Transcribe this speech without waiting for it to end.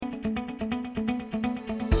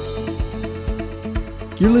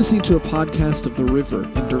You're listening to a podcast of The River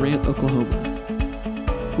in Durant,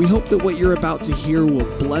 Oklahoma. We hope that what you're about to hear will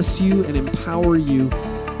bless you and empower you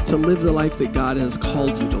to live the life that God has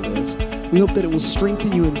called you to live. We hope that it will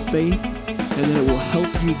strengthen you in faith and that it will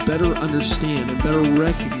help you better understand and better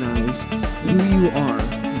recognize who you are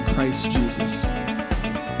in Christ Jesus.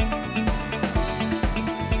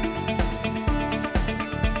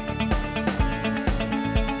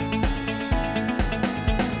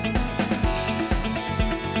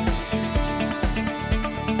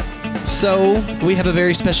 So we have a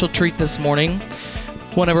very special treat this morning.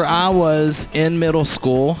 Whenever I was in middle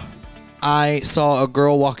school, I saw a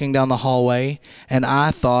girl walking down the hallway, and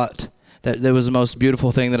I thought that it was the most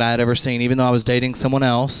beautiful thing that I had ever seen. Even though I was dating someone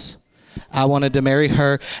else, I wanted to marry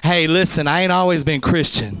her. Hey, listen, I ain't always been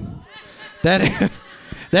Christian. That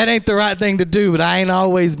ain't the right thing to do, but I ain't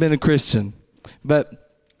always been a Christian.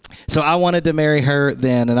 So I wanted to marry her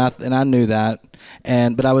then, and I knew that.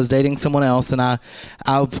 But I was dating someone else, and I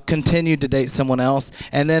continued to date someone else.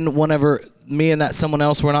 And then whenever me and that someone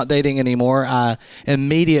else were not dating anymore, I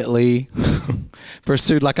immediately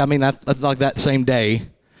pursued, like that same day,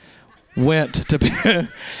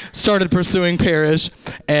 started pursuing Parish.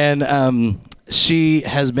 And she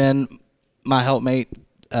has been my helpmate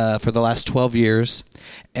for the last 12 years.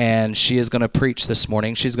 And she is going to preach this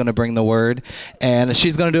morning. She's going to bring the word, and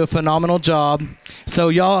she's going to do a phenomenal job. So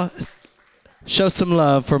y'all show some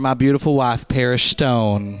love for my beautiful wife, Parish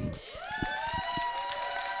Stone.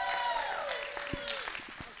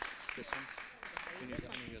 This one?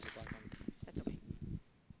 That's okay.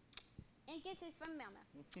 And kisses from Mama.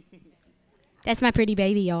 That's my pretty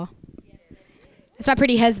baby, y'all. That's my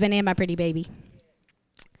pretty husband and my pretty baby.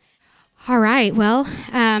 All right, well,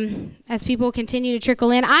 as people continue to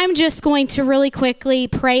trickle in, I'm just going to really quickly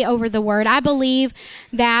pray over the word. I believe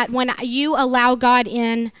that when you allow God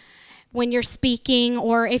in, when you're speaking,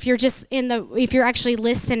 or if you're if you're actually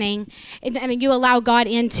listening, and you allow God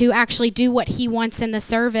in to actually do what he wants in the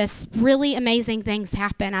service, really amazing things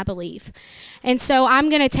happen, I believe. And so I'm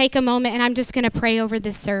going to take a moment and I'm just going to pray over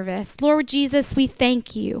this service. Lord Jesus, we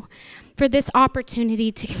thank you for this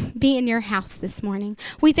opportunity to be in your house this morning.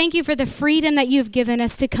 We thank you for the freedom that you've given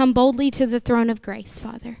us to come boldly to the throne of grace,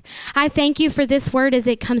 Father. I thank you for this word as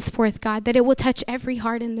it comes forth, God, that it will touch every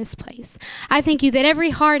heart in this place. I thank you that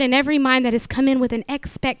every heart and every mind that has come in with an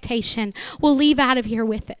expectation will leave out of here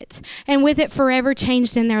with it, and with it forever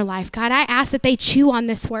changed in their life. God, I ask that they chew on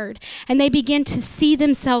this word and they begin to see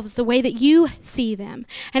themselves the way that you see them.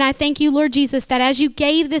 And I thank you, Lord Jesus, that as you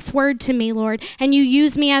gave this word to me, Lord, and you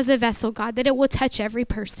use me as a vessel, God, that it will touch every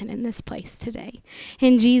person in this place today.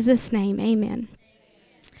 In Jesus' name, amen.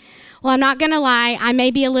 Well, I'm not going to lie, I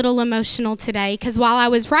may be a little emotional today, because while I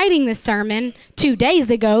was writing this sermon 2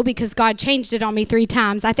 days ago, because God changed it on me 3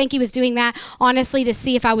 times, I think he was doing that, honestly, to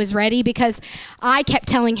see if I was ready, because I kept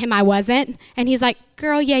telling him I wasn't, and he's like,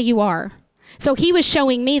 girl, yeah, you are. So he was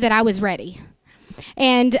showing me that I was ready.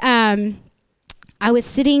 And I was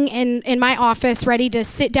sitting in my office ready to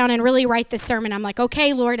sit down and really write the sermon. I'm like,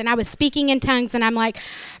 okay, Lord. And I was speaking in tongues, and I'm like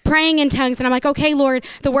praying in tongues. And I'm like, okay, Lord,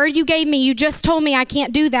 the word you gave me, you just told me I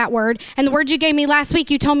can't do that word. And the word you gave me last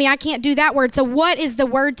week, you told me I can't do that word. So what is the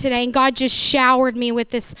word today? And God just showered me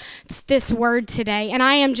with this word today. And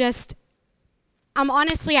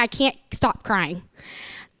honestly, I can't stop crying,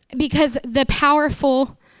 because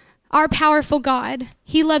our powerful God,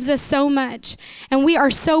 he loves us so much, and we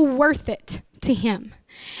are so worth it to him.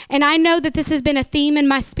 And I know that this has been a theme in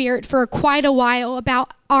my spirit for quite a while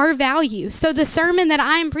about our value. So the sermon that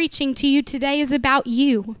I'm preaching to you today is about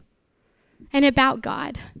you and about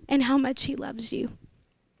God and how much he loves you.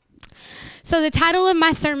 So the title of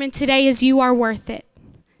my sermon today is You Are Worth It,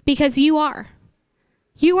 because you are.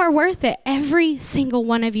 You are worth it. Every single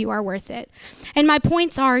one of you are worth it. And my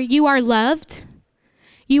points are: you are loved,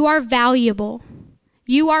 you are valuable,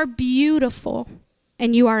 you are beautiful,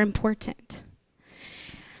 and you are important.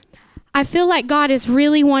 I feel like God is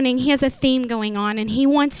really he has a theme going on, and he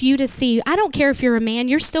wants you to see, I don't care if you're a man,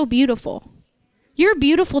 you're still beautiful. You're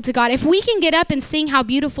beautiful to God. If we can get up and sing how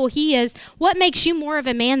beautiful he is, what makes you more of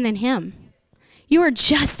a man than him? You are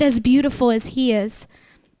just as beautiful as he is.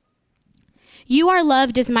 You are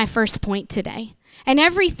loved is my first point today. And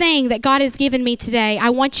everything that God has given me today, I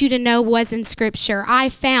want you to know was in Scripture. I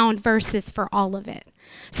found verses for all of it.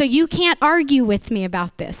 So you can't argue with me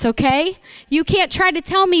about this, okay? You can't try to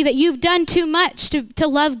tell me that you've done too much to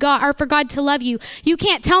love God, or for God to love you. You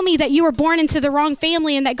can't tell me that you were born into the wrong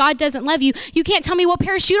family and that God doesn't love you. You can't tell me, well,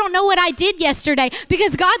 Parish, you don't know what I did yesterday,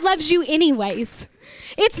 because God loves you anyways.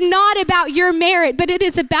 It's not about your merit, but it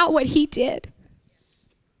is about what he did.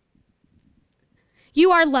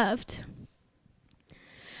 You are loved.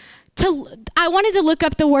 I wanted to look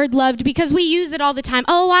up the word loved because we use it all the time.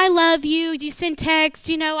 Oh, I love you. You send text,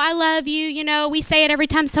 I love you. We say it every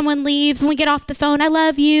time someone leaves. When we get off the phone, I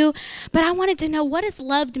love you. But I wanted to know, what does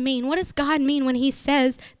loved mean? What does God mean when he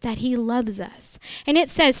says that he loves us? And it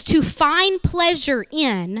says to find pleasure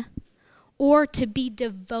in or to be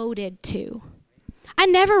devoted to. I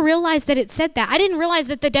never realized that it said that. I didn't realize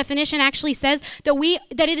that the definition actually says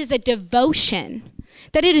that it is a devotion.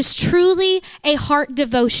 That it is truly a heart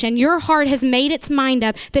devotion. Your heart has made its mind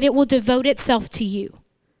up that it will devote itself to you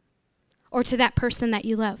or to that person that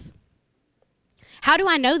you love. How do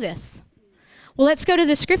I know this? Well, let's go to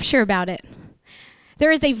the scripture about it.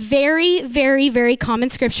 There is a very, very, very common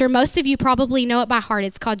scripture. Most of you probably know it by heart.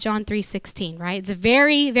 It's called John 3:16, right? It's a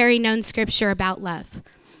very, very known scripture about love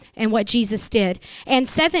and what Jesus did. And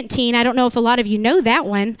 17, I don't know if a lot of you know that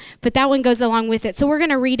one, but that one goes along with it. So we're going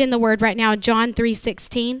to read in the word right now, John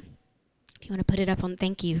 3:16. If you want to put it up on,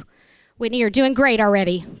 thank you. Whitney, you're doing great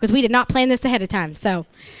already because we did not plan this ahead of time. So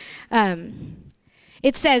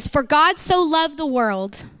it says, "For God so loved the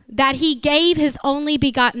world that he gave his only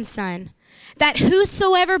begotten Son, that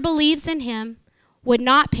whosoever believes in him would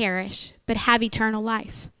not perish, but have eternal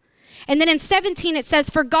life." And then in 17 it says,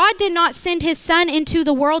 "For God did not send his Son into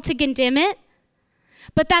the world to condemn it,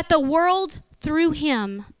 but that the world through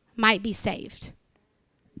him might be saved."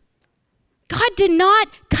 God did not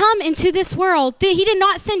come into this world. He did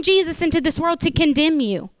not send Jesus into this world to condemn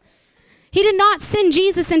you. He did not send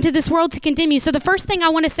Jesus into this world to condemn you. So the first thing I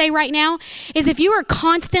want to say right now is if you are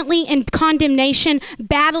constantly in condemnation,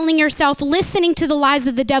 battling yourself, listening to the lies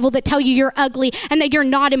of the devil that tell you you're ugly and that you're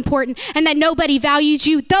not important and that nobody values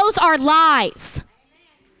you, those are lies.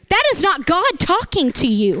 That is not God talking to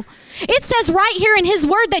you. It says right here in his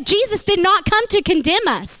word that Jesus did not come to condemn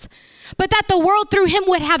us, but that the world through him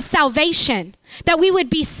would have salvation, that we would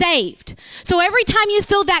be saved. So every time you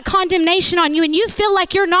feel that condemnation on you and you feel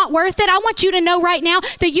like you're not worth it, I want you to know right now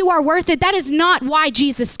that you are worth it. That is not why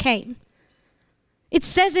Jesus came. It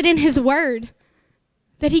says it in his word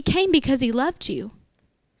that he came because he loved you.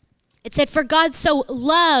 It said, "For God so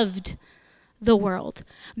loved the world."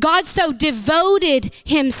 God so devoted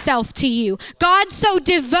himself to you. God so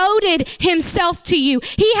devoted himself to you.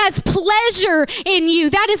 He has pleasure in you.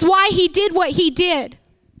 That is why he did what he did.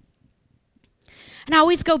 And I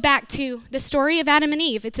always go back to the story of Adam and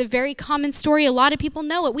Eve. It's a very common story. A lot of people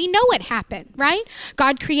know it. We know what happened, right?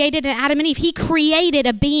 God created an Adam and Eve. He created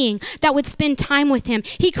a being that would spend time with him.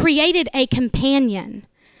 He created a companion.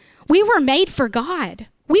 We were made for God.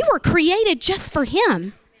 We were created just for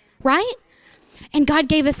him, right? And God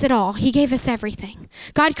gave us it all. He gave us everything.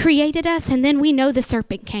 God created us, and then we know the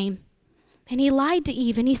serpent came. And he lied to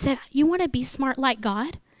Eve, and he said, "You want to be smart like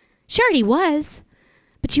God?" She already was.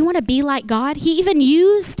 But you want to be like God? He even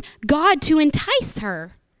used God to entice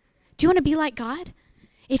her. Do you want to be like God?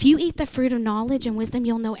 If you eat the fruit of knowledge and wisdom,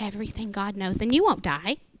 you'll know everything God knows, and you won't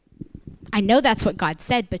die. I know that's what God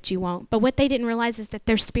said, but you won't. But what they didn't realize is that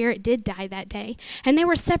their spirit did die that day. And they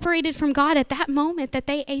were separated from God at that moment that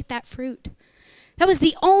they ate that fruit. That was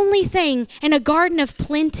the only thing in a garden of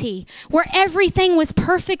plenty where everything was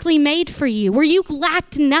perfectly made for you, where you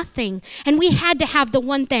lacked nothing. And we had to have the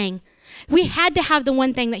one thing. We had to have the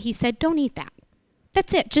one thing that he said, don't eat that.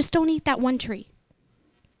 That's it. Just don't eat that one tree.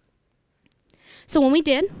 So when we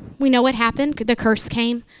did, we know what happened. The curse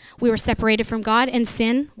came. We were separated from God, and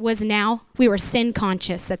we were sin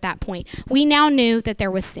conscious at that point. We now knew that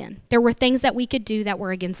there was sin. There were things that we could do that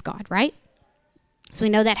were against God, right? So we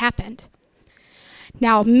know that happened.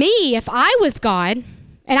 Now me, if I was God,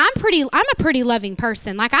 and I'm a pretty loving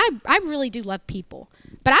person. Like I really do love people,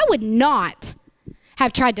 but I would not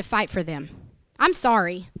have tried to fight for them. I'm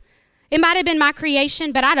sorry. It might have been my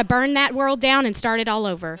creation, but I'd have burned that world down and started all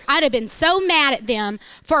over. I'd have been so mad at them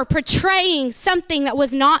for portraying something that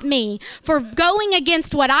was not me, for going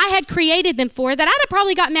against what I had created them for, that I'd have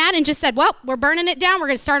probably got mad and just said, well, we're burning it down. We're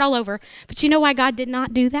going to start all over. But you know why God did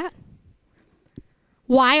not do that?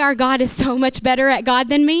 Why our God is so much better at God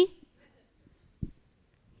than me?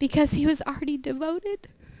 Because he was already devoted.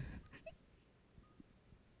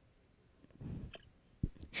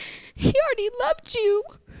 He already loved you.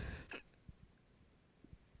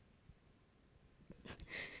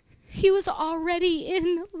 He was already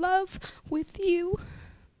in love with you.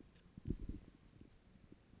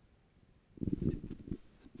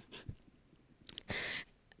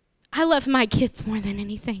 I love my kids more than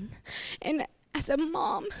anything. And as a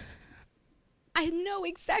mom, I know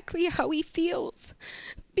exactly how he feels.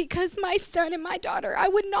 Because my son and my daughter, I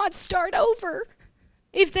would not start over.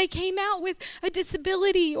 If they came out with a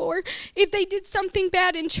disability, or if they did something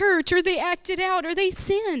bad in church, or they acted out, or they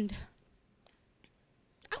sinned.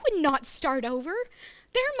 I would not start over.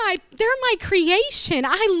 They're my creation.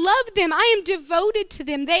 I love them. I am devoted to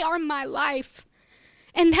them. They are my life.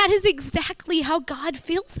 And that is exactly how God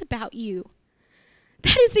feels about you.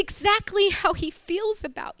 That is exactly how he feels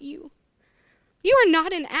about you. You are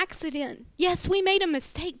not an accident. Yes, we made a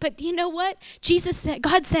mistake, but you know what?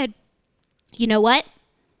 God said, you know what?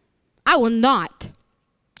 I will not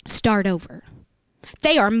start over.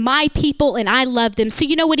 They are my people and I love them. So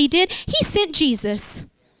you know what he did? He sent Jesus.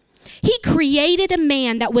 He created a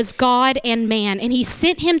man that was God and man, and he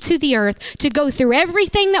sent him to the earth to go through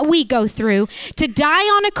everything that we go through, to die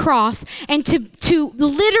on a cross, and to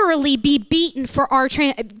literally be beaten for our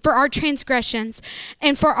transgressions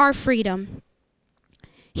and for our freedom.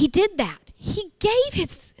 He did that. He gave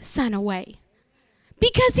his son away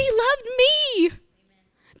because he loved me,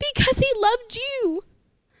 because he loved you.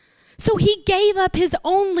 So he gave up his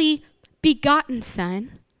only begotten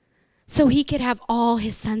son so he could have all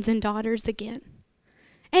his sons and daughters again.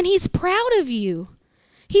 And he's proud of you.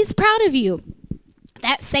 He's proud of you.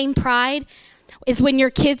 That same pride is when your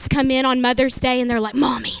kids come in on Mother's Day and they're like,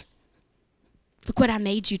 Mommy, look what I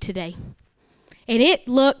made you today. And it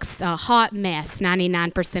looks a hot mess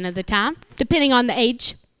 99% of the time, depending on the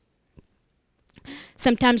age.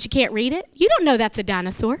 Sometimes you can't read it. You don't know that's a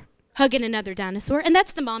dinosaur hugging another dinosaur, and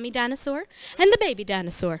that's the mommy dinosaur and the baby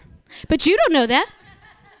dinosaur. But you don't know that.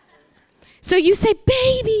 So you say,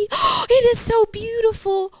 baby, oh, it is so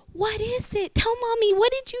beautiful. What is it? Tell Mommy,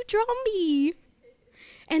 what did you draw me?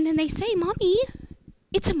 And then they say, Mommy,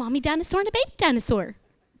 it's a mommy dinosaur and a baby dinosaur.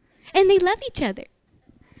 And they love each other,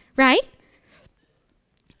 right?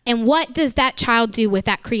 And what does that child do with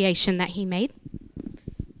that creation that he made?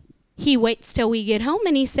 He waits till we get home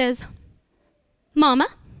and he says, Mama,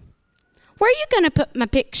 where are you going to put my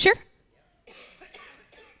picture?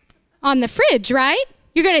 On the fridge, right?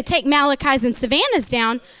 You're going to take Malachi's and Savannah's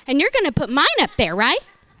down, and you're going to put mine up there, right?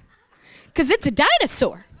 Because it's a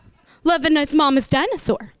dinosaur. Loving its mama's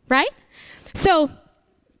dinosaur, right? So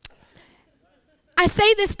I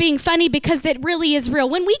say this being funny because it really is real.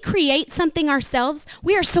 When we create something ourselves,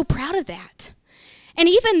 we are so proud of that. And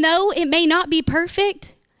even though it may not be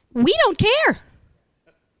perfect, we don't care.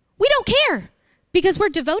 We don't care because we're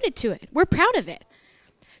devoted to it. We're proud of it.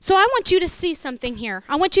 So I want you to see something here.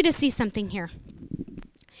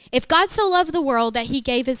 If God so loved the world that he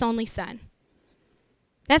gave his only son,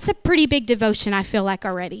 that's a pretty big devotion, I feel like,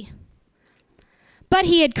 already. But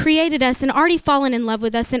he had created us and already fallen in love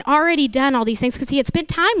with us and already done all these things because he had spent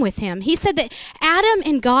time with him. He said that Adam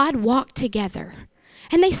and God walked together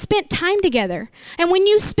and they spent time together. And when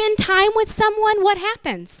you spend time with someone, what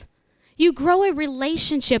happens? You grow a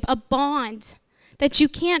relationship, a bond that you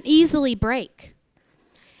can't easily break.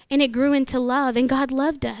 And it grew into love, and God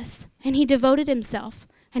loved us, and he devoted himself.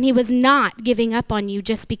 And he was not giving up on you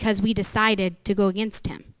just because we decided to go against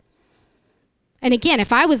him. And again,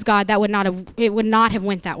 if I was God, it would not have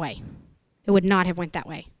went that way. It would not have went that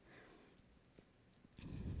way.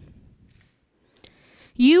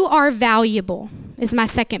 You are valuable is my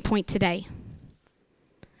second point today.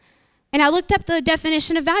 And I looked up the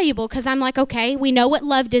definition of valuable because I'm like, okay, we know what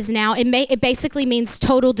loved is now. It basically means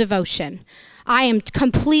total devotion. I am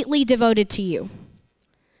completely devoted to you.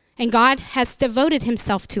 And God has devoted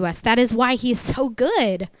himself to us. That is why he is so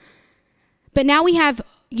good. But now we have,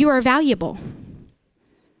 you are valuable.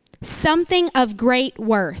 Something of great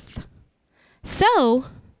worth. So,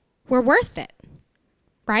 we're worth it,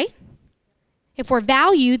 right? If we're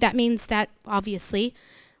valued, that means that, obviously,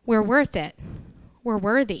 we're worth it. We're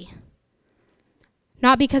worthy.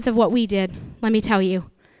 Not because of what we did, let me tell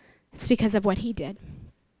you. It's because of what he did.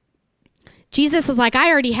 Jesus is like,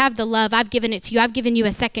 I already have the love. I've given it to you. I've given you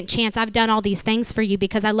a second chance. I've done all these things for you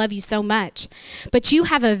because I love you so much. But you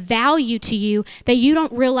have a value to you that you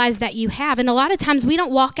don't realize that you have. And a lot of times we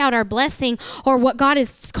don't walk out our blessing or what God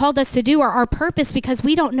has called us to do or our purpose because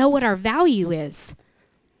we don't know what our value is.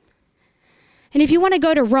 And if you want to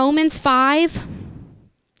go to Romans 5,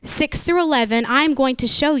 6 through 11, I'm going to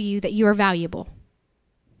show you that you are valuable.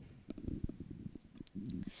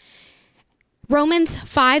 Romans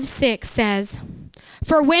 5:6 says,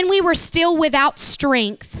 for when we were still without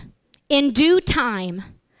strength, in due time,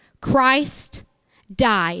 Christ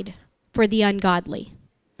died for the ungodly.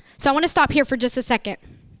 So I want to stop here for just a second.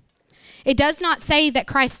 It does not say that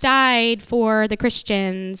Christ died for the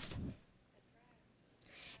Christians.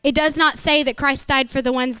 It does not say that Christ died for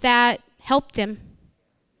the ones that helped him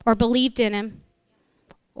or believed in him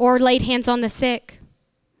or laid hands on the sick.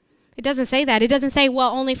 It doesn't say that. It doesn't say,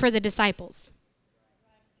 well, only for the disciples.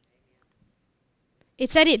 It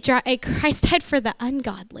said Christ died for the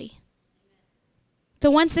ungodly, the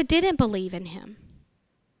ones that didn't believe in him.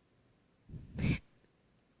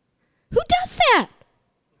 Who does that?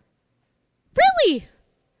 Really?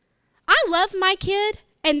 I love my kid,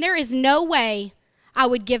 and there is no way I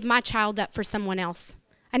would give my child up for someone else.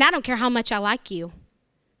 And I don't care how much I like you.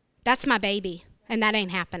 That's my baby, and that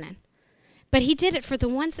ain't happening. But he did it for the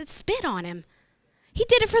ones that spit on him. He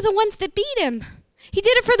did it for the ones that beat him. He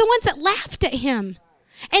did it for the ones that laughed at him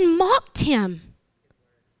and mocked him.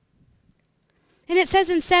 And it says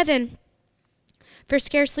in 7, for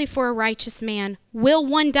scarcely for a righteous man will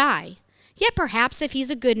one die. Yet perhaps if he's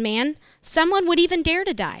a good man, someone would even dare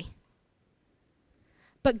to die.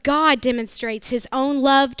 But God demonstrates his own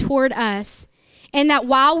love toward us, and that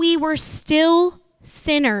while we were still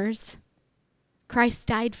sinners, Christ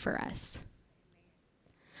died for us.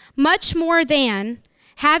 Much more than,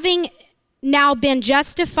 having now been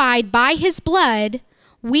justified by his blood,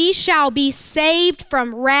 we shall be saved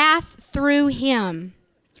from wrath through him.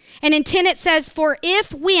 And in 10 it says, for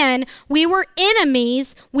if when we were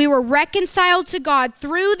enemies, we were reconciled to God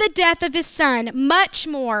through the death of his son, much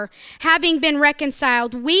more, having been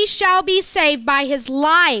reconciled, we shall be saved by his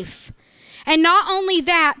life. And not only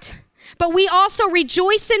that, but we also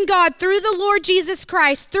rejoice in God through the Lord Jesus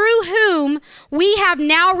Christ, through whom we have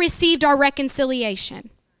now received our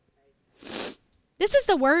reconciliation. This is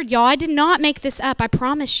the word, y'all. I did not make this up, I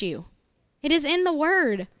promise you. It is in the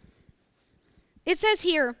word. It says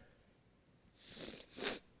here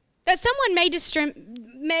that someone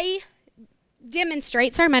may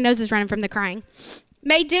demonstrate, sorry, my nose is running from the crying,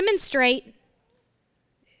 may demonstrate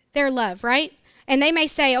their love, right? And they may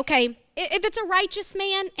say, okay, if it's a righteous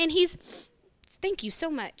man and thank you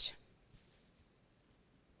so much.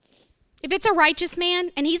 If it's a righteous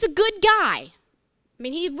man and he's a good guy, I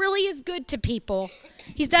mean, he really is good to people.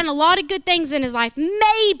 He's done a lot of good things in his life.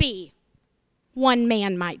 Maybe one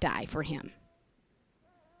man might die for him.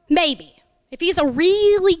 Maybe. If he's a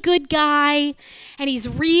really good guy and he's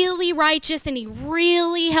really righteous and he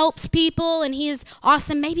really helps people and he is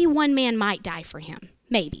awesome, maybe one man might die for him.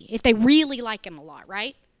 Maybe. If they really like him a lot,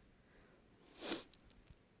 right?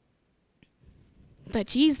 But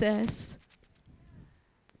Jesus,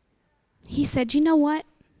 he said, you know what?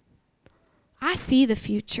 I see the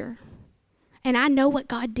future, and I know what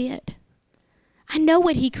God did. I know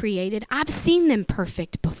what he created. I've seen them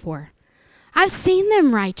perfect before. I've seen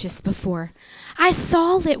them righteous before. I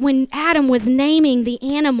saw it when Adam was naming the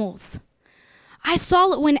animals. I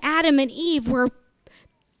saw it when Adam and Eve were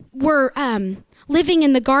living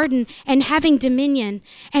in the garden and having dominion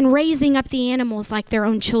and raising up the animals like their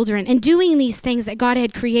own children and doing these things that God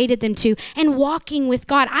had created them to and walking with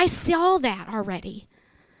God. I saw that already.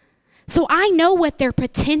 So I know what their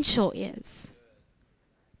potential is.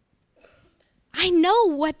 I know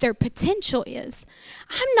what their potential is.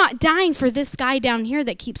 I'm not dying for this guy down here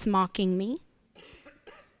that keeps mocking me.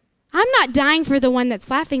 I'm not dying for the one that's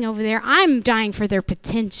laughing over there. I'm dying for their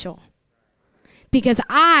potential. Because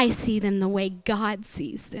I see them the way God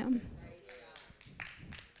sees them.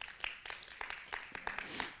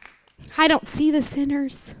 I don't see the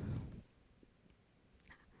sinners.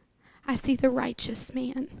 I see the righteous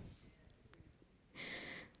man.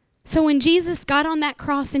 So when Jesus got on that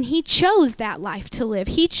cross and he chose that life to live,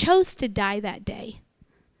 he chose to die that day.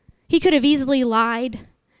 He could have easily lied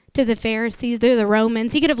to the Pharisees, to the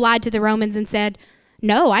Romans. He could have lied to the Romans and said,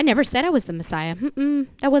 no, I never said I was the Messiah.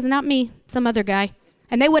 That was not me, some other guy.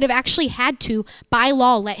 And they would have actually had to, by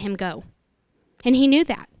law, let him go. And he knew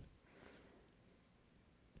that.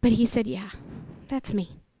 But he said, yeah, that's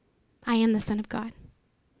me. I am the Son of God.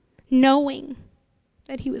 Knowing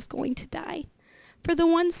that he was going to die for the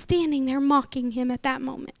one standing there mocking him at that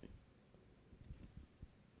moment.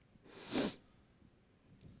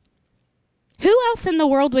 Who else in the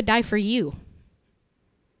world would die for you?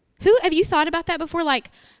 Have you thought about that before?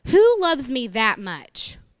 Like, who loves me that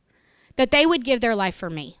much that they would give their life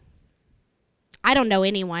for me? I don't know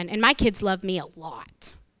anyone, and my kids love me a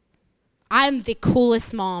lot. I'm the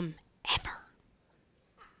coolest mom ever.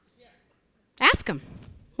 Ask them.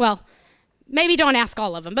 Well, maybe don't ask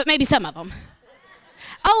all of them, but maybe some of them.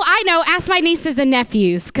 Oh, I know. Ask my nieces and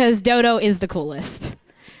nephews, because Dodo is the coolest.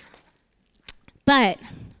 But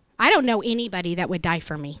I don't know anybody that would die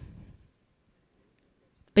for me.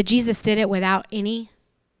 But Jesus did it without any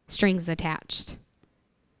strings attached,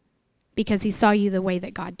 because he saw you the way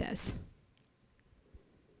that God does.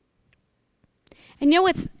 And you know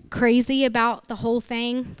what's crazy about the whole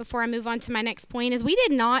thing, before I move on to my next point, is we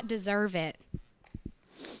did not deserve it.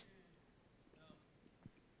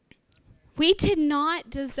 We did not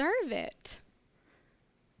deserve it.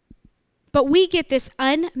 But we get this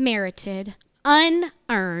unmerited,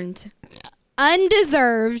 unearned,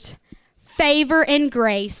 undeserved favor and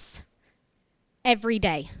grace every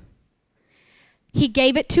day. He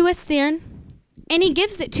gave it to us then, and he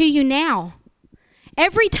gives it to you now.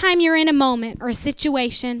 Every time you're in a moment or a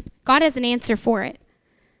situation, God has an answer for it.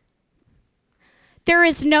 There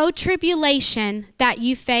is no tribulation that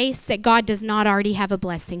you face that God does not already have a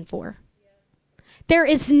blessing for. There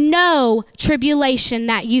is no tribulation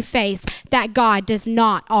that you face that God does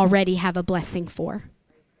not already have a blessing for.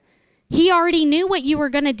 He already knew what you were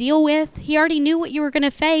going to deal with. He already knew what you were going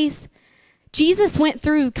to face. Jesus went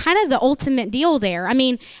through kind of the ultimate deal there. I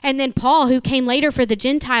mean, and then Paul, who came later for the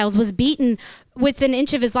Gentiles, was beaten with an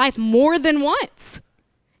inch of his life more than once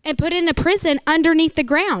and put in a prison underneath the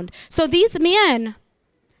ground. So these men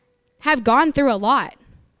have gone through a lot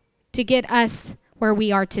to get us where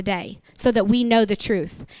we are today, so that we know the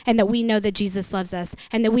truth and that we know that Jesus loves us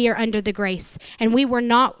and that we are under the grace. And we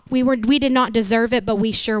did not deserve it, but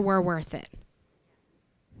we sure were worth it.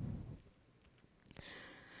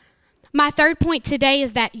 My third point today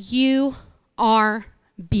is that you are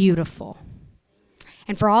beautiful.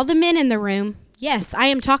 And for all the men in the room, yes, I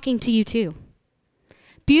am talking to you too.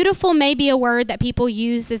 Beautiful may be a word that people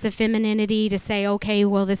use as a femininity to say, okay,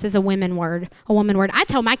 well, this is a woman word. I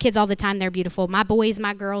tell my kids all the time they're beautiful. My boys,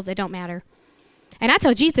 my girls, it don't matter. And I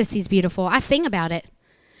tell Jesus he's beautiful. I sing about it.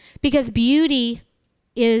 Because beauty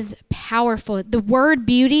is powerful. The word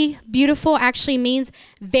beautiful, actually means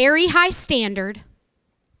very high standard,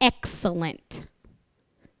 excellent.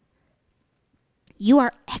 You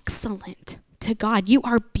are excellent to God. You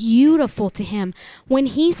are beautiful to him. When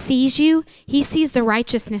he sees you, he sees the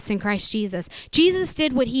righteousness in Christ Jesus. Jesus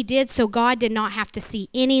did what he did so God did not have to see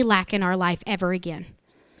any lack in our life ever again.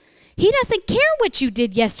 He doesn't care what you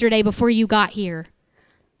did yesterday before you got here.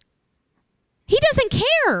 He doesn't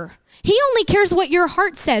care. He only cares what your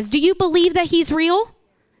heart says. Do you believe that he's real?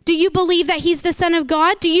 Do you believe that he's the Son of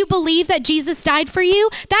God? Do you believe that Jesus died for you?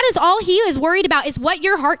 That is all he is worried about, is what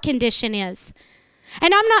your heart condition is.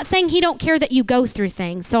 And I'm not saying he don't care that you go through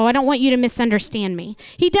things, so I don't want you to misunderstand me.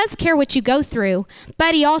 He does care what you go through,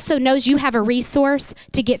 but he also knows you have a resource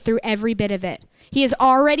to get through every bit of it. He has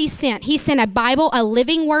already sent. He sent a Bible, a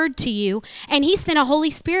living word to you, and he sent a Holy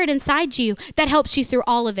Spirit inside you that helps you through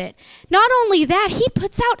all of it. Not only that, he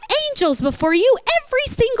puts out angels before you every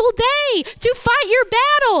single day to fight your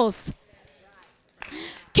battles.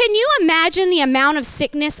 Can you imagine the amount of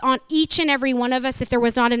sickness on each and every one of us if there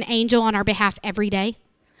was not an angel on our behalf every day?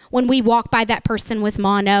 When we walk by that person with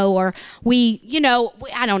mono, or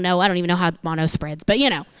I don't know. I don't even know how mono spreads, but you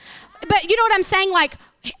know what I'm saying? Like,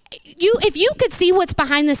 if you could see what's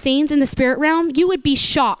behind the scenes in the spirit realm, you would be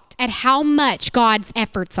shocked at how much God's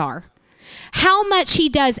efforts are. How much he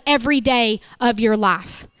does every day of your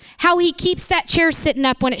life. How he keeps that chair sitting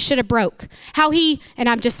up when it should have broke. And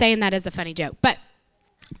I'm just saying that as a funny joke, but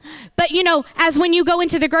as when you go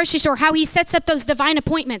into the grocery store, how he sets up those divine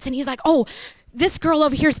appointments, and he's like, oh, this girl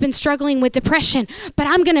over here has been struggling with depression, but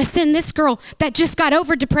I'm going to send this girl that just got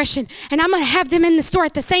over depression, and I'm going to have them in the store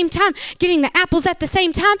at the same time, getting the apples at the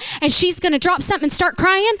same time, and she's going to drop something and start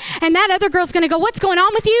crying, and that other girl's going to go, what's going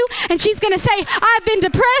on with you? And she's going to say, I've been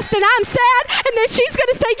depressed and I'm sad, and then she's going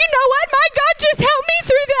to say, you know what? My God just helped me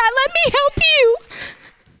through that. Let me help you.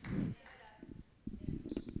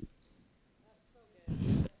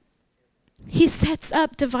 He sets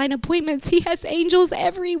up divine appointments. He has angels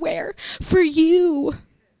everywhere for you.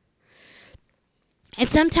 And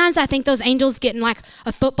sometimes I think those angels get in like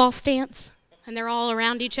a football stance, and they're all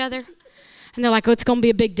around each other. And they're like, oh, it's going to be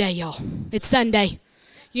a big day, y'all. It's Sunday.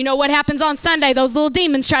 You know what happens on Sunday? Those little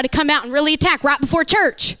demons try to come out and really attack right before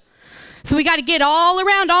church. So we got to get all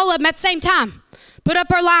around all of them at the same time. Put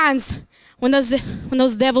up our lines. When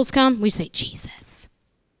those devils come, we say, Jesus.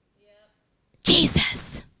 Jesus.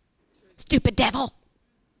 Stupid devil.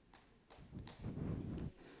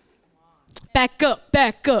 Back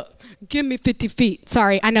up. Give me 50 feet.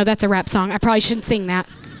 Sorry, I know that's a rap song. I probably shouldn't sing that.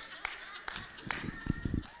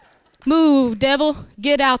 Move, devil.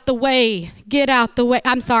 Get out the way.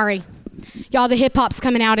 I'm sorry. Y'all, the hip hop's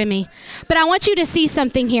coming out in me. But I want you to see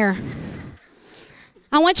something here.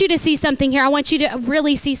 I want you to to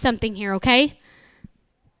really see something here, okay?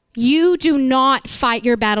 You do not fight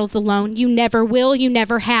your battles alone. You never will. You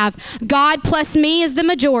never have. God plus me is the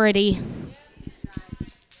majority.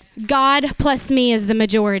 God plus me is the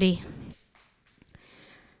majority.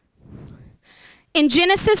 In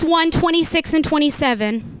Genesis 1:26 and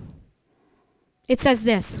 27, it says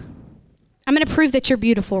this. I'm going to prove that you're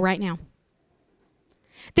beautiful right now.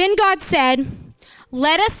 Then God said,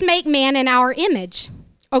 let us make man in our image,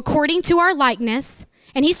 according to our likeness.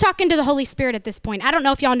 And he's talking to the Holy Spirit at this point. I don't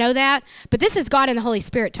know if y'all know that, but this is God and the Holy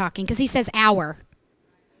Spirit talking, because he says our.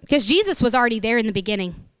 Because Jesus was already there in the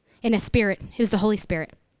beginning in a spirit. He was the Holy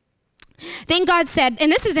Spirit. Then God said,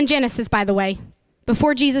 and this is in Genesis, by the way,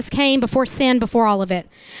 before Jesus came, before sin, before all of it.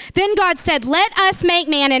 Then God said, let us make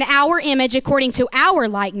man in our image according to our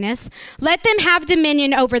likeness. Let them have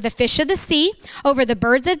dominion over the fish of the sea, over the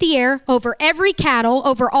birds of the air, over every cattle,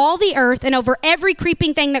 over all the earth, and over every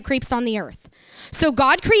creeping thing that creeps on the earth. So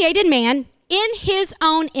God created man in his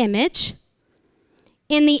own image.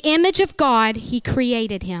 In the image of God, he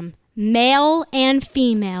created him. Male and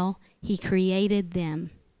female, he created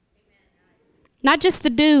them. Not just the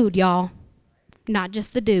dude, y'all. Not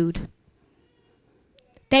just the dude.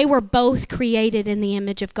 They were both created in the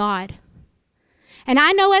image of God. And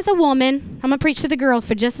I know as a woman, I'm going to preach to the girls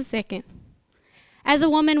for just a second. As a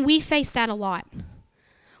woman, we face that a lot.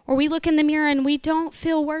 Or we look in the mirror and we don't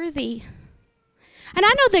feel worthy. And I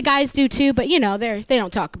know the guys do too, but they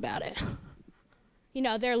don't talk about it.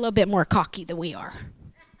 They're a little bit more cocky than we are.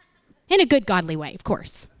 In a good, godly way, of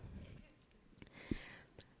course.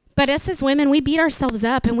 But us as women, we beat ourselves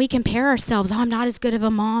up and we compare ourselves. Oh, I'm not as good of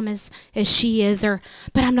a mom as she is,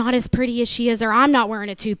 but I'm not as pretty as she is, or I'm not wearing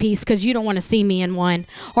a two-piece because you don't want to see me in one,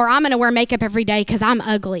 or I'm going to wear makeup every day because I'm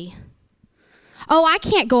ugly. Oh, I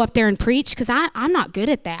can't go up there and preach because I'm not good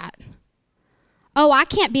at that. Oh, I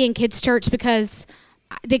can't be in kids' church because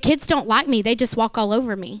the kids don't like me. They just walk all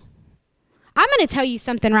over me. I'm going to tell you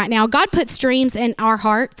something right now. God puts dreams in our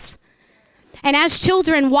hearts. And as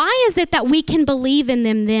children, why is it that we can believe in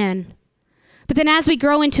them then? But then as we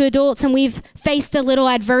grow into adults and we've faced a little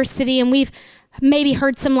adversity and we've maybe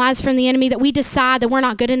heard some lies from the enemy, that we decide that we're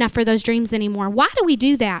not good enough for those dreams anymore. Why do we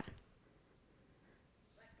do that?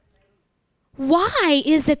 Why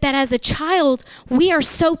is it that as a child, we are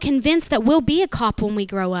so convinced that we'll be a cop when we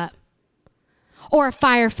grow up? Or a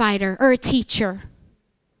firefighter or a teacher?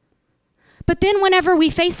 But then whenever we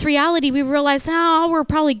face reality, we realize, we're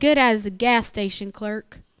probably good as a gas station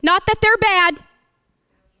clerk. Not that they're bad.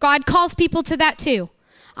 God calls people to that too.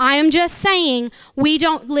 I am just saying we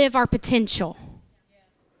don't live our potential.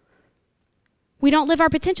 We don't live our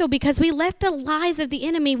potential because we let the lies of the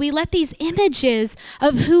enemy, we let these images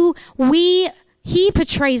of who he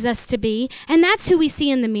portrays us to be, and that's who we see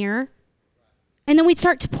in the mirror. And then we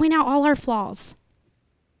start to point out all our flaws.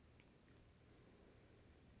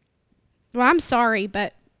 Well, I'm sorry,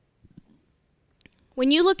 but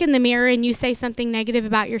when you look in the mirror and you say something negative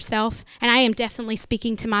about yourself, and I am definitely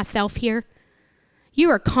speaking to myself here, you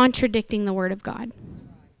are contradicting the Word of God.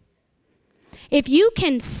 If you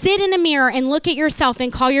can sit in a mirror and look at yourself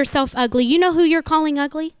and call yourself ugly, you know who you're calling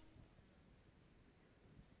ugly?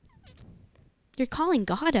 You're calling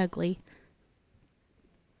God ugly.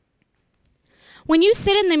 When you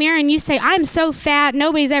sit in the mirror and you say, I'm so fat,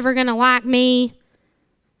 nobody's ever going to like me,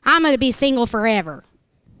 I'm going to be single forever.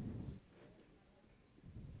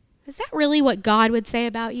 Is that really what God would say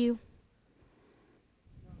about you?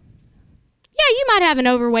 Yeah, you might have an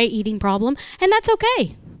overweight eating problem, and that's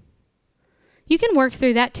okay. You can work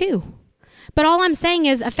through that too. But all I'm saying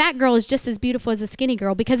is a fat girl is just as beautiful as a skinny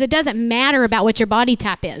girl because it doesn't matter about what your body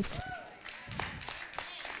type is.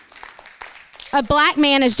 A black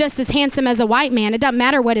man is just as handsome as a white man. It doesn't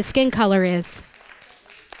matter what his skin color is.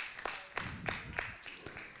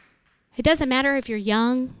 It doesn't matter if you're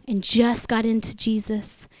young and just got into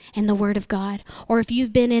Jesus and the Word of God, or if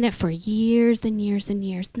you've been in it for years and years and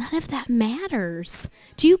years. None of that matters.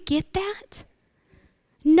 Do you get that?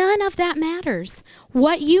 None of that matters.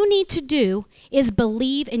 What you need to do is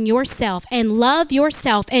believe in yourself and love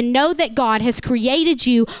yourself and know that God has created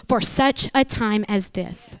you for such a time as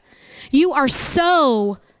this. You are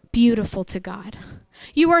so beautiful to God.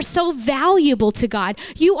 You are so valuable to God.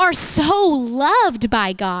 You are so loved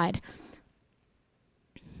by God.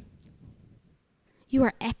 You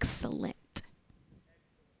are excellent.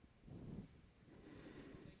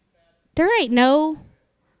 There ain't no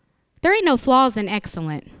flaws in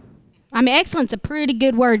excellent. I mean, excellent's a pretty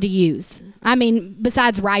good word to use. I mean,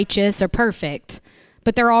 besides righteous or perfect,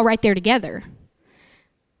 but they're all right there together.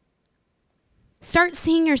 Start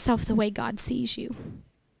seeing yourself the way God sees you.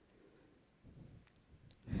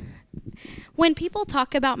 When people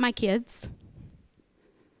talk about my kids,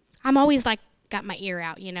 I'm always like, got my ear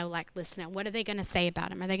out, like listening. What are they going to say about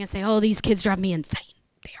them? Are they going to say, oh, these kids drive me insane.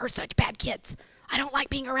 They are such bad kids. I don't like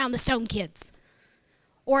being around the Stone kids.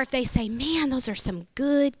 Or if they say, man, those are some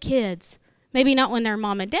good kids. Maybe not when their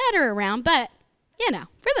mom and dad are around, but,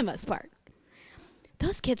 for the most part.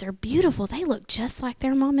 Those kids are beautiful. They look just like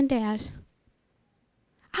their mom and dad.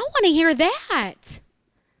 I want to hear that.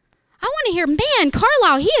 I want to hear, man,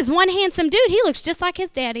 Carlisle, he is one handsome dude. He looks just like his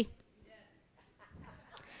daddy.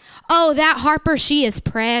 Oh, that Harper, she is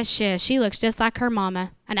precious. She looks just like her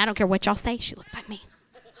mama. And I don't care what y'all say, she looks like me.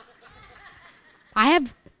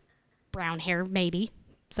 brown hair, maybe,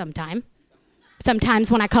 sometime.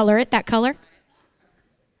 Sometimes when I color it, that color.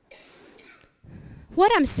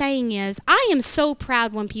 What I'm saying is, I am so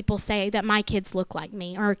proud when people say that my kids look like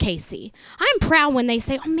me or Casey. I'm proud when they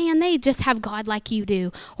say, oh man, they just have God like you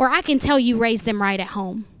do. Or I can tell you raised them right at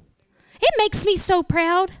home. It makes me so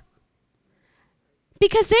proud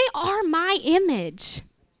because they are my image.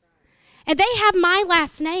 And they have my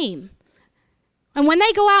last name. And when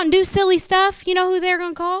they go out and do silly stuff, you know who they're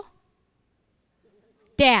going to call?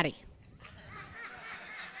 Daddy.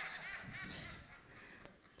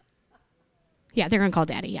 Yeah, they're going to call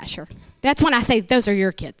Daddy. Yeah, sure. That's when I say those are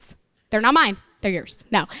your kids. They're not mine. They're yours.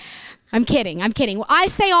 No, I'm kidding. Well, I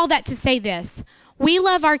say all that to say this. We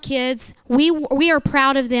love our kids. We are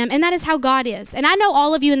proud of them, and that is how God is. And I know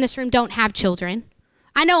all of you in this room don't have children.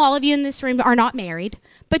 I know all of you in this room are not married,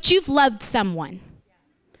 but you've loved someone.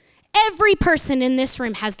 Every person in this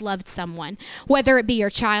room has loved someone, whether it be your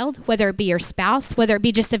child, whether it be your spouse, whether it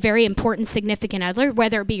be just a very important, significant other,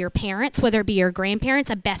 whether it be your parents, whether it be your grandparents,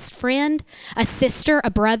 a best friend, a sister, a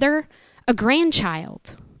brother, a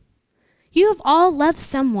grandchild. You have all loved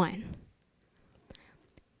someone,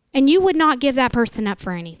 and you would not give that person up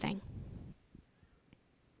for anything.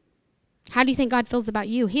 How do you think God feels about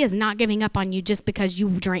you? He is not giving up on you just because you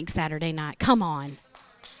drank Saturday night. Come on.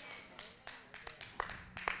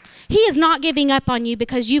 He is not giving up on you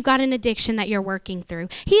because you've got an addiction that you're working through.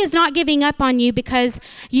 He is not giving up on you because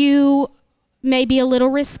you may be a little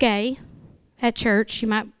risque at church. You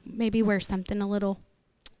might maybe wear something a little,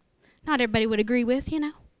 not everybody would agree with, you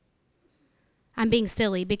know. I'm being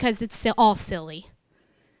silly because it's all silly.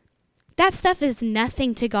 That stuff is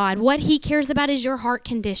nothing to God. What he cares about is your heart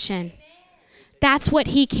condition. That's what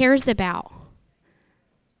he cares about.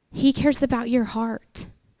 He cares about your heart.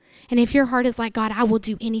 And if your heart is like, God, I will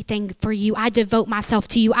do anything for you. I devote myself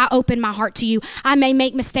to you. I open my heart to you. I may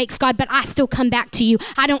make mistakes, God, but I still come back to you.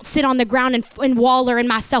 I don't sit on the ground and waller in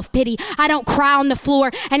my self-pity. I don't cry on the floor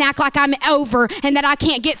and act like I'm over and that I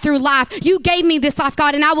can't get through life. You gave me this life,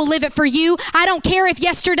 God, and I will live it for you. I don't care if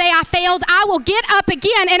yesterday I failed. I will get up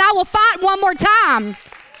again and I will fight one more time.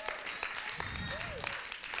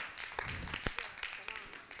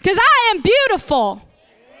 Because I am beautiful.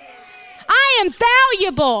 I am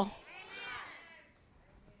valuable.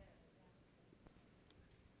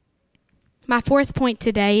 My fourth point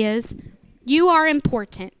today is you are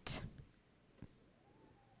important.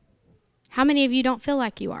 How many of you don't feel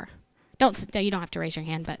like you are? You don't have to raise your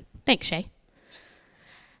hand, but thanks, Shay.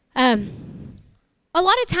 A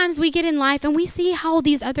lot of times we get in life and we see how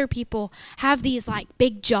these other people have these like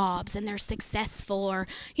big jobs and they're successful, or,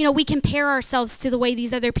 you know, we compare ourselves to the way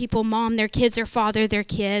these other people mom their kids or father their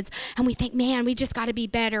kids. And we think, man, we just got to be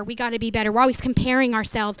better. We got to be better. We're always comparing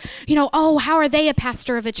ourselves. You know, oh, how are they a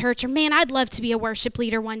pastor of a church? Or man, I'd love to be a worship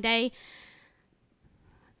leader one day.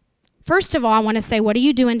 First of all, I want to say, what are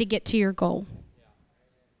you doing to get to your goal?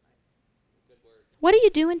 What are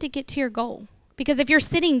you doing to get to your goal? Because if you're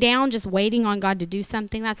sitting down just waiting on God to do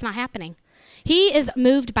something, that's not happening. He is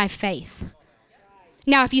moved by faith.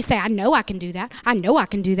 Now, if you say, I know I can do that. I know I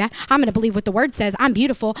can do that. I'm going to believe what the word says. I'm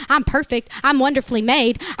beautiful. I'm perfect. I'm wonderfully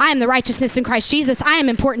made. I am the righteousness in Christ Jesus. I am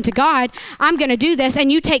important to God. I'm going to do this.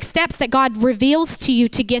 And you take steps that God reveals to you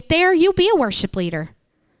to get there, you'll be a worship leader.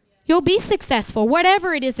 You'll be successful.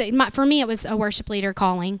 Whatever it is that for me, it was a worship leader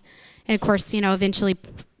calling. And of course, you know, eventually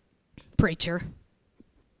preacher,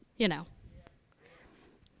 you know.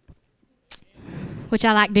 Which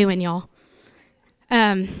I like doing, y'all.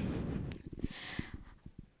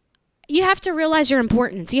 You have to realize your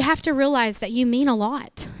importance. You have to realize that you mean a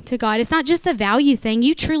lot to God. It's not just a value thing.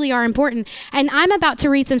 You truly are important. And I'm about to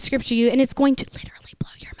read some scripture to you, and it's going to literally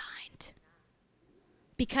blow your mind.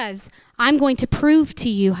 Because I'm going to prove to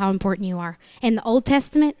you how important you are in the Old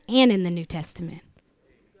Testament and in the New Testament.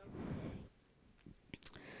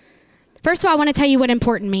 First of all, I want to tell you what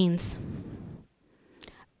important means.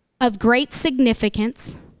 Of great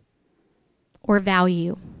significance or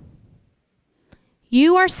value.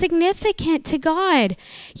 You are significant to God.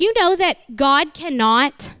 You know that God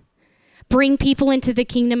cannot bring people into the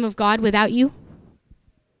kingdom of God without you?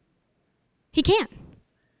 He can't.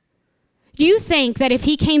 You think that if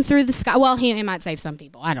he came through the sky, well, he might save some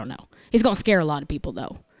people. I don't know. He's going to scare a lot of people,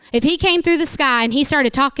 though. If he came through the sky and he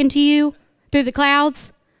started talking to you through the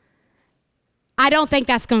clouds, I don't think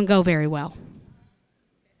that's going to go very well.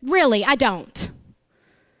 Really, I don't.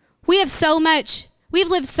 We've lived so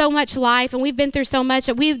much life, and we've been through so much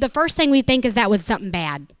that the first thing we think is that was something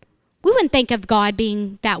bad. We wouldn't think of God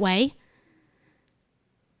being that way.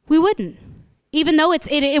 We wouldn't. Even though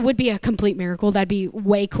it would be a complete miracle, that'd be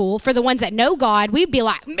way cool. For the ones that know God, we'd be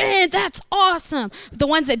like, man, that's awesome. The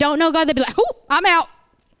ones that don't know God, they'd be like, oh, I'm out.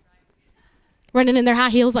 Running in their high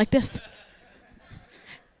heels like this.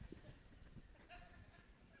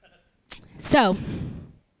 So,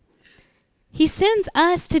 he sends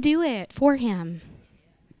us to do it for him.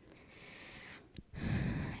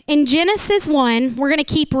 In Genesis 1, we're going to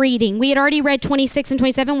keep reading. We had already read 26 and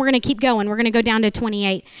 27. We're going to keep going. We're going to go down to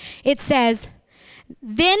 28. It says,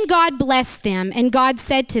 then God blessed them, and God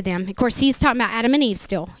said to them, of course, he's talking about Adam and Eve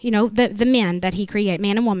still, the men that he created,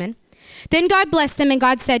 man and woman. Then God blessed them, and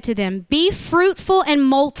God said to them, be fruitful and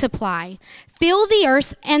multiply. Fill the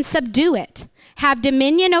earth and subdue it. Have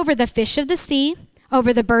dominion over the fish of the sea,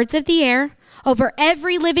 over the birds of the air, over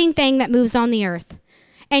every living thing that moves on the earth.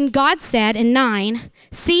 And God said in 9,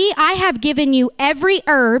 see, I have given you every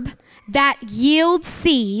herb that yields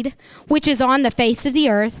seed, which is on the face of the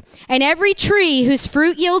earth, and every tree whose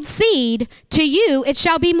fruit yields seed, to you it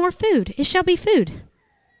shall be more food. It shall be food.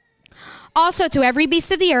 Also to every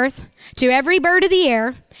beast of the earth, to every bird of the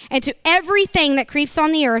air, and to everything that creeps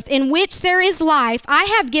on the earth, in which there is life, I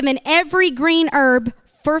have given every green herb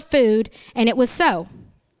for food, and it was so.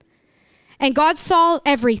 And God saw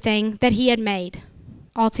everything that he had made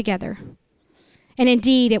altogether, and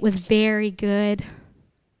indeed it was very good.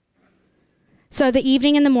 So the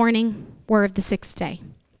evening and the morning were of the sixth day.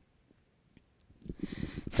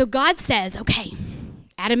 So God says, okay,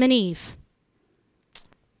 Adam and Eve,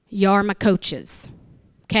 you're my coaches,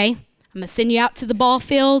 okay? I'm going to send you out to the ball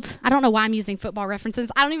field. I don't know why I'm using football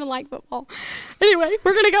references. I don't even like football. Anyway,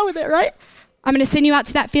 we're going to go with it, right? I'm going to send you out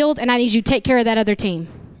to that field, and I need you to take care of that other team,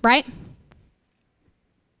 right?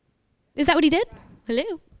 Is that what he did?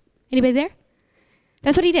 Hello? Anybody there?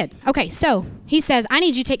 That's what he did. Okay, so he says, I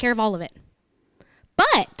need you to take care of all of it.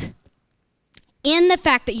 But in the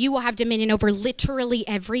fact that you will have dominion over literally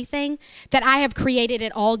everything, that I have created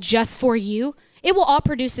it all just for you, it will all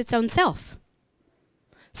produce its own self.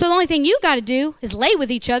 So the only thing you got to do is lay with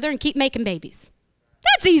each other and keep making babies.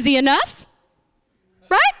 That's easy enough,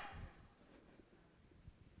 right?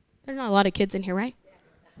 There's not a lot of kids in here, right?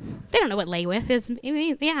 They don't know what lay with is.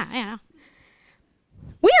 Yeah.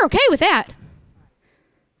 We're okay with that.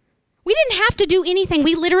 We didn't have to do anything.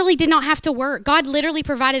 We literally did not have to work. God literally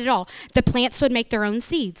provided it all. The plants would make their own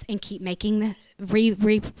seeds and keep making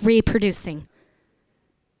reproducing.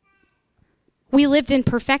 We lived in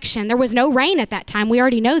perfection. There was no rain at that time. We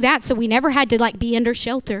already know that, so we never had to be under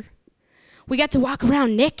shelter. We got to walk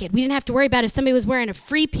around naked. We didn't have to worry about if somebody was wearing a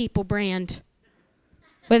Free People brand.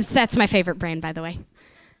 Well, that's my favorite brand, by the way.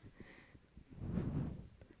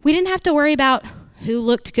 We didn't have to worry about who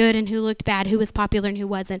looked good and who looked bad, who was popular and who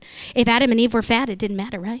wasn't. If Adam and Eve were fat, it didn't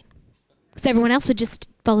matter, right? Because everyone else would just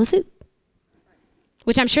follow suit.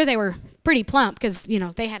 Which I'm sure they were pretty plump because,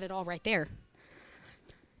 they had it all right there.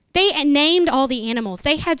 They named all the animals.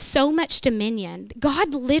 They had so much dominion.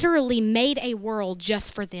 God literally made a world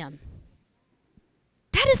just for them.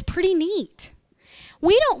 That is pretty neat.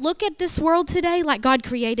 We don't look at this world today like God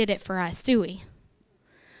created it for us, do we?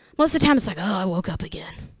 Most of the time it's like, oh, I woke up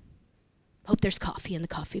again. Hope there's coffee in the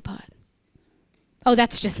coffee pot. Oh,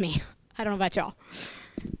 that's just me. I don't know about y'all.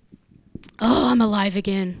 Oh, I'm alive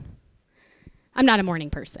again. I'm not a morning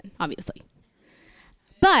person, obviously.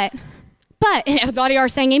 But, and a lot of you are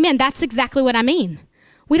saying amen, that's exactly what I mean.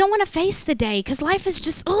 We don't want to face the day because life is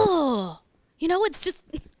just, it's just,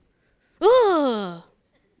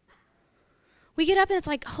 We get up and it's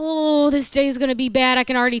like, oh, this day is going to be bad. I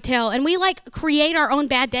can already tell. And we create our own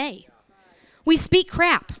bad day. We speak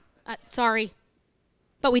crap. Sorry,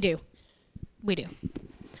 but we do.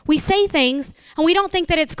 We say things, and we don't think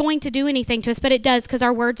that it's going to do anything to us, but it does because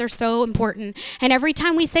our words are so important. And every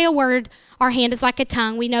time we say a word, our hand is like a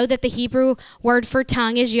tongue. We know that the Hebrew word for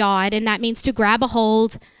tongue is yod, and that means to grab a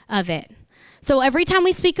hold of it. So every time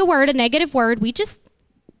we speak a word, a negative word, we just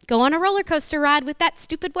go on a roller coaster ride with that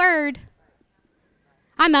stupid word.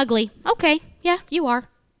 I'm ugly. Okay, yeah, you are.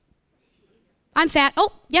 I'm fat.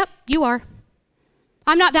 Oh, yep, you are.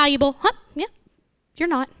 I'm not valuable. Huh? Yeah, you're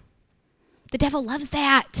not. The devil loves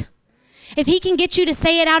that. If he can get you to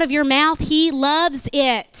say it out of your mouth, he loves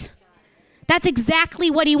it. That's exactly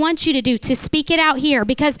what he wants you to do, to speak it out here,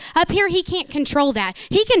 because up here he can't control that.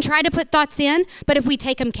 He can try to put thoughts in, but if we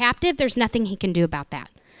take him captive, there's nothing he can do about that.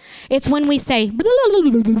 It's when we say,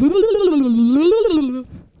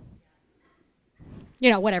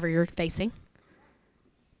 whatever you're facing,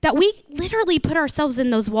 that we literally put ourselves in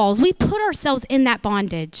those walls. We put ourselves in that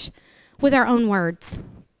bondage with our own words.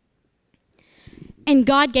 And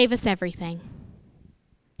God gave us everything.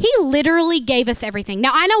 He literally gave us everything.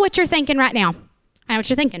 Now, I know what you're thinking right now. I know what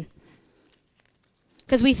you're thinking.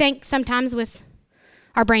 Because we think sometimes with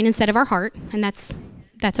our brain instead of our heart, and that's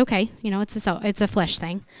okay. You know, it's a flesh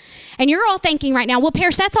thing. And you're all thinking right now, well,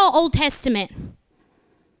 Parish, that's all Old Testament.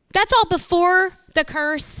 That's all before the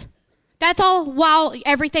curse. That's all while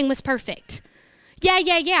everything was perfect.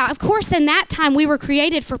 Yeah. Of course, in that time, we were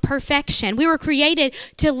created for perfection. We were created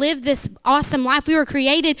to live this awesome life. We were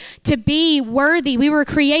created to be worthy. We were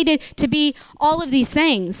created to be all of these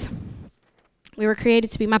things. We were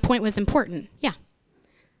created to be, my point was important. Yeah.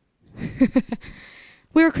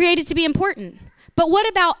 We were created to be important. But what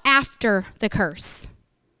about after the curse?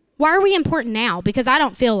 Why are we important now? Because I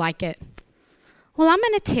don't feel like it. Well, I'm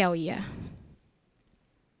going to tell you.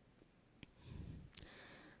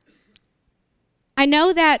 I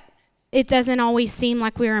know that it doesn't always seem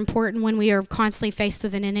like we're important when we are constantly faced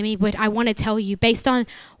with an enemy, but I want to tell you, based on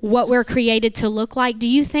what we're created to look like, do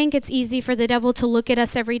you think it's easy for the devil to look at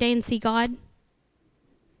us every day and see God?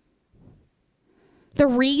 The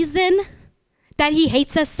reason that he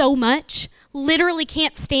hates us so much, literally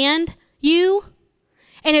can't stand you,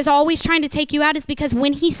 and is always trying to take you out is because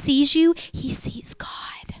when he sees you, he sees God.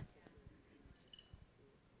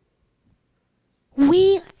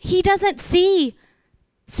 He doesn't see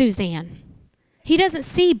Suzanne. He doesn't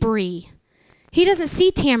see Bree. He doesn't see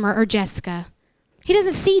Tamara or Jessica. He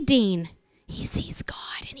doesn't see Dean. He sees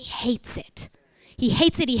God and he hates it. He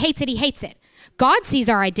hates it. God sees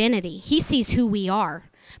our identity. He sees who we are.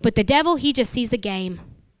 But the devil, he just sees a game.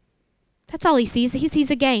 That's all he sees. He sees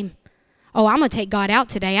a game. Oh, I'm going to take God out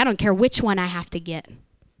today. I don't care which one I have to get.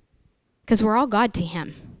 Because we're all God to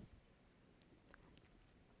him.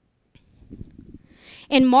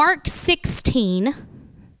 In Mark 16,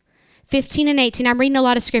 15 and 18, I'm reading a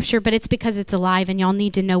lot of scripture, but it's because it's alive and y'all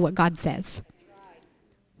need to know what God says.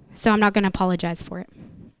 So I'm not going to apologize for it.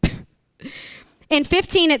 In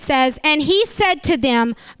 15 it says, and he said to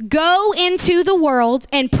them, go into the world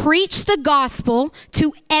and preach the gospel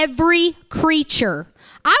to every creature.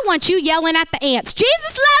 I want you yelling at the ants,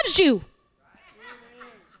 Jesus loves you.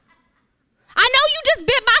 I know you just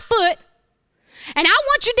bit my foot, and I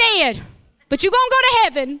want you dead, but you're going to go to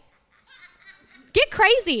heaven. Get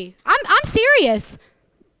crazy. I'm serious.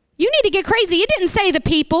 You need to get crazy. It didn't say the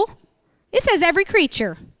people. It says every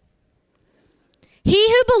creature. He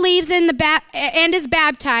who believes in and is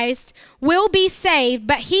baptized will be saved,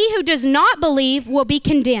 but he who does not believe will be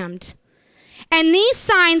condemned. And these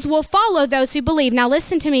signs will follow those who believe. Now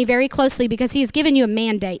listen to me very closely because he has given you a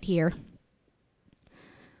mandate here.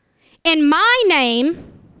 In my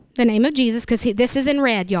name, the name of Jesus, because this is in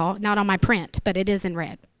red, y'all, not on my print, but it is in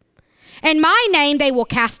red. In my name, they will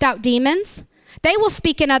cast out demons. They will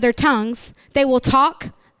speak in other tongues. They will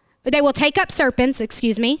take up serpents,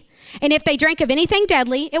 and if they drink of anything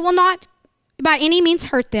deadly, it will not by any means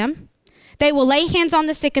hurt them. They will lay hands on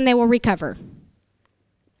the sick and they will recover.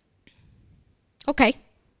 Okay,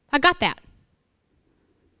 I got that.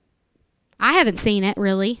 I haven't seen it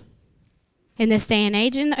really in this day and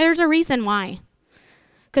age, and there's a reason why.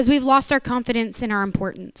 Because we've lost our confidence in our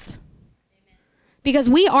importance. Because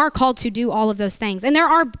we are called to do all of those things. And there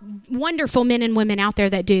are wonderful men and women out there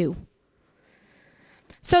that do.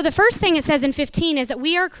 So the first thing it says in 15 is that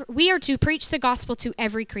we are to preach the gospel to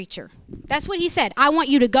every creature. That's what he said. I want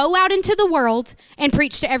you to go out into the world and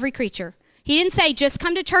preach to every creature. He didn't say just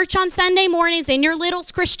come to church on Sunday mornings in your little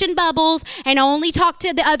Christian bubbles and only talk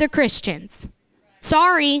to the other Christians.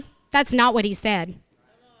 Sorry, that's not what he said.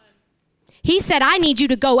 He said, I need you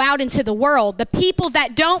to go out into the world, the people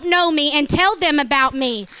that don't know me, and tell them about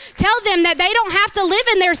me. Tell them that they don't have to live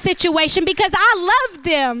in their situation because I love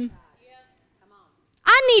them.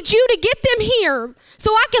 I need you to get them here so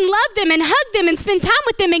I can love them and hug them and spend time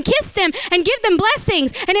with them and kiss them and give them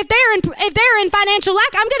blessings. And if they're in financial lack,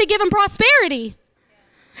 I'm going to give them prosperity.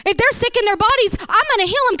 If they're sick in their bodies, I'm going to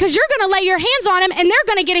heal them because you're going to lay your hands on them and they're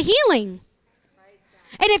going to get a healing.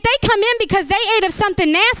 And if they come in because they ate of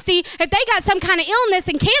something nasty, if they got some kind of illness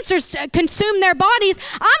and cancers consume their bodies,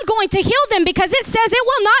 I'm going to heal them because it says it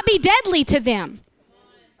will not be deadly to them.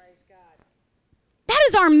 That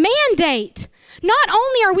is our mandate. Not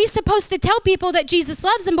only are we supposed to tell people that Jesus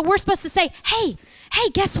loves them, but we're supposed to say, hey,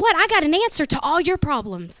 guess what? I got an answer to all your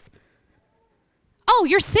problems. Oh,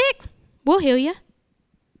 you're sick? We'll heal you.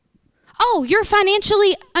 Oh, you're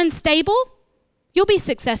financially unstable? You'll be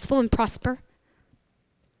successful and prosper.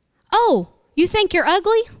 Oh, you think you're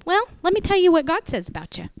ugly? Well, let me tell you what God says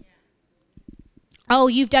about you. Oh,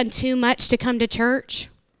 you've done too much to come to church?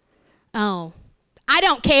 Oh, I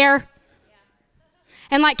don't care.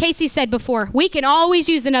 And like Casey said before, we can always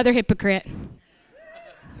use another hypocrite.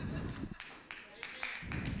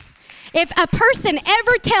 If a person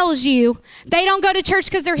ever tells you they don't go to church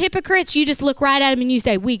because they're hypocrites, you just look right at them and you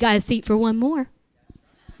say, we got a seat for one more.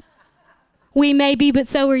 We may be, but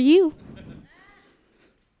so are you.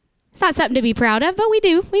 It's not something to be proud of, but we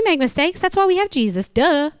do. We make mistakes. That's why we have Jesus.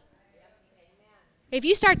 Duh. If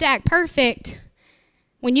you start to act perfect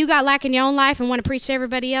when you got lack in your own life and want to preach to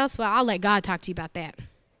everybody else, well, I'll let God talk to you about that.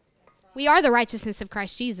 We are the righteousness of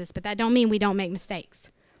Christ Jesus, but that don't mean we don't make mistakes.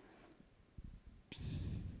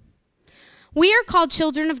 We are called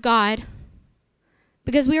children of God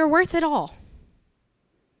because we are worth it all.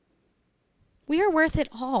 We are worth it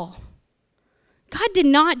all. God did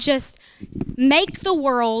not just make the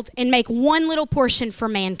world and make one little portion for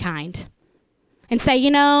mankind and say,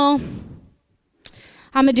 you know,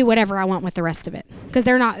 I'm going to do whatever I want with the rest of it. Because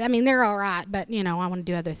they're all right, but, you know, I want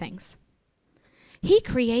to do other things. He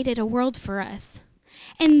created a world for us.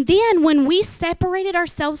 And then when we separated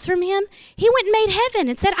ourselves from him, he went and made heaven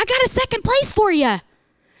and said, I got a second place for you.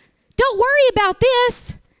 Don't worry about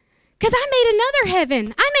this, because I made another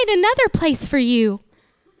heaven. I made another place for you.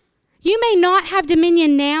 You may not have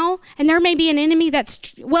dominion now, and there may be an enemy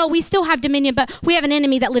we still have dominion, but we have an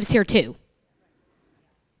enemy that lives here too.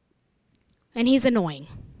 And he's annoying.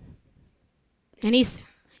 And he's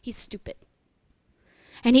stupid.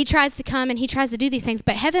 And he tries to come and he tries to do these things,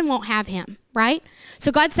 but heaven won't have him, right?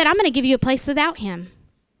 So God said, I'm going to give you a place without him.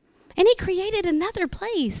 And he created another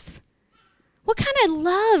place. What kind of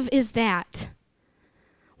love is that?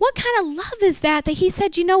 What kind of love is that he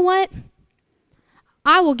said, you know what?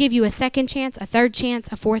 I will give you a second chance, a third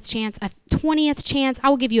chance, a fourth chance, a 20th chance. I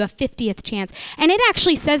will give you a 50th chance. And it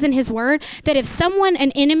actually says in his word that if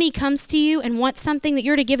an enemy comes to you and wants something, that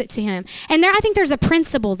you're to give it to him. And I think there's a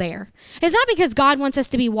principle there. It's not because God wants us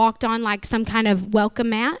to be walked on like some kind of welcome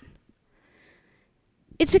mat.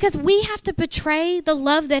 It's because we have to portray the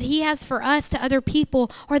love that he has for us to other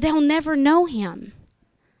people, or they'll never know him.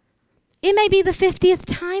 It may be the 50th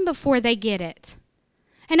time before they get it.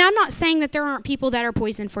 And I'm not saying that there aren't people that are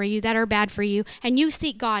poison for you, that are bad for you, and you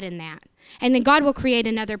seek God in that. And then God will create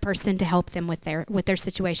another person to help them with their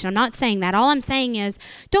situation. I'm not saying that. All I'm saying is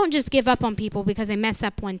don't just give up on people because they mess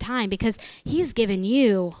up one time, because he's given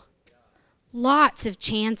you lots of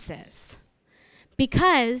chances,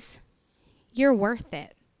 because you're worth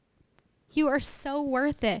it. You are so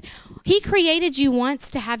worth it. He created you once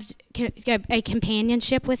to have a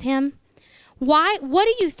companionship with him. Why? What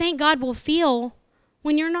do you think God will feel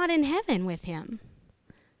when you're not in heaven with him?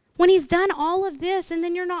 When he's done all of this and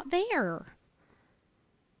then you're not there.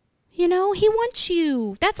 You know, he wants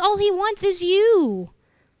you. That's all he wants is you.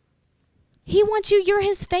 He wants you. You're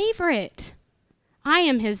his favorite. I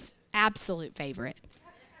am his absolute favorite.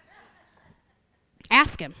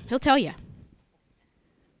 Ask him. He'll tell you.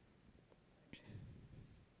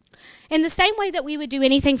 In the same way that we would do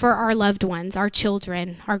anything for our loved ones, our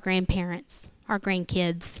children, our grandparents, our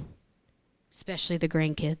grandkids, especially the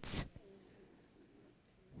grandkids,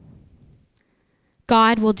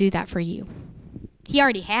 God will do that for you. He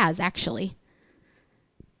already has, actually.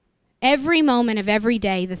 Every moment of every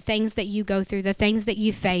day, the things that you go through, the things that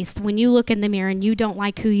you face, when you look in the mirror and you don't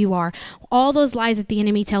like who you are, all those lies that the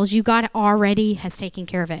enemy tells you, God already has taken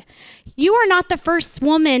care of it. You are not the first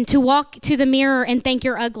woman to walk to the mirror and think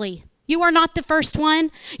you're ugly. You are not the first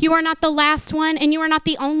one. You are not the last one, and you are not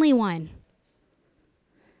the only one.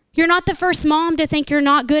 You're not the first mom to think you're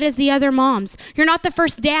not good as the other moms. You're not the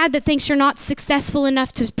first dad that thinks you're not successful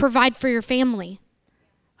enough to provide for your family.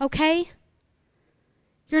 Okay?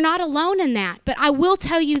 You're not alone in that. But I will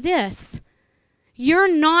tell you this.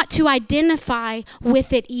 You're not to identify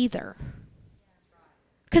with it either.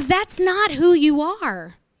 Because that's not who you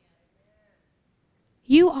are.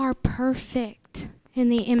 You are perfect in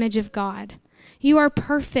the image of God. You are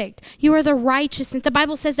perfect. You are the righteousness. The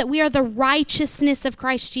Bible says that we are the righteousness of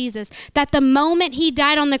Christ Jesus. That the moment he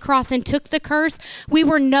died on the cross and took the curse, we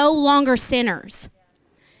were no longer sinners.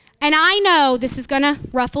 And I know this is going to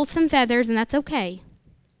ruffle some feathers, and that's okay.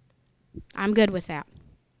 I'm good with that.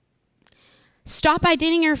 Stop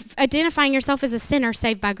identifying yourself as a sinner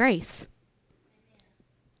saved by grace.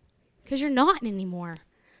 Because you're not anymore.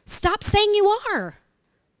 Stop saying you are.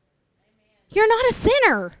 You're not a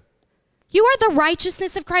sinner. You are the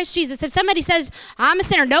righteousness of Christ Jesus. If somebody says, I'm a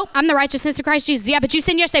sinner, nope, I'm the righteousness of Christ Jesus. Yeah, but you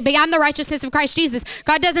sinned yesterday, but I'm the righteousness of Christ Jesus.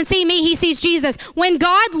 God doesn't see me, he sees Jesus. When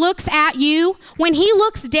God looks at you, when he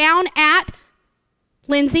looks down at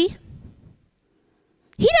Lindsay,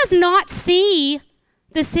 he does not see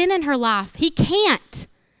the sin in her life. He can't.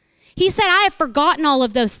 He said, I have forgotten all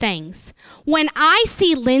of those things. When I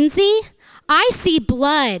see Lindsay, I see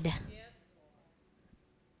blood.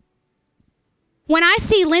 When I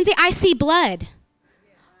see Lindsay, I see blood.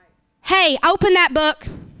 Hey, open that book.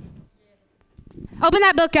 Open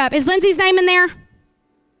that book up. Is Lindsay's name in there?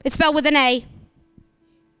 It's spelled with an A.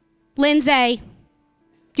 Lindsay.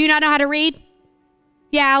 Do you not know how to read?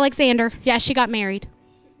 Yeah, Alexander. Yeah, she got married.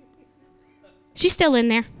 She's still in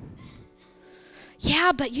there.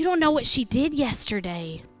 Yeah, but you don't know what she did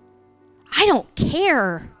yesterday. I don't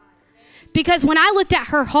care. Because when I looked at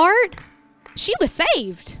her heart, she was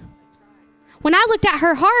saved. When I looked at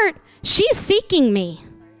her heart, she's seeking me.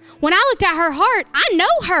 When I looked at her heart, I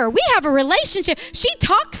know her. We have a relationship. She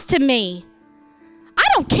talks to me. I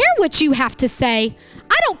don't care what you have to say.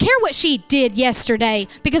 I don't care what she did yesterday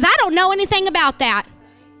because I don't know anything about that.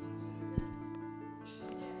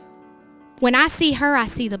 When I see her, I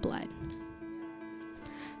see the blood.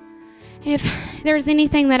 If there's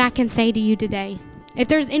anything that I can say to you today, if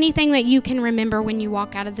there's anything that you can remember when you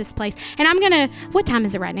walk out of this place, and what time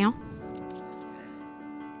is it right now?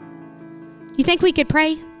 You think we could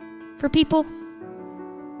pray for people?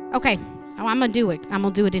 Okay. Oh, I'm going to do it. I'm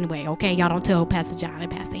going to do it anyway. Okay. Y'all don't tell Pastor John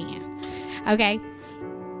and Pastor Ann. Okay.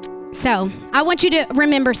 So I want you to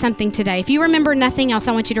remember something today. If you remember nothing else,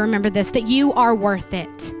 I want you to remember this, that you are worth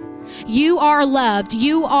it. You are loved.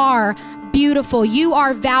 You are beautiful. You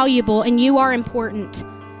are valuable, and you are important.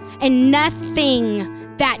 And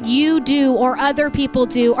nothing that you do or other people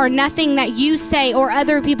do, or nothing that you say or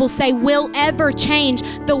other people say will ever change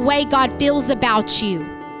the way God feels about you.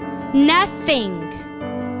 Nothing.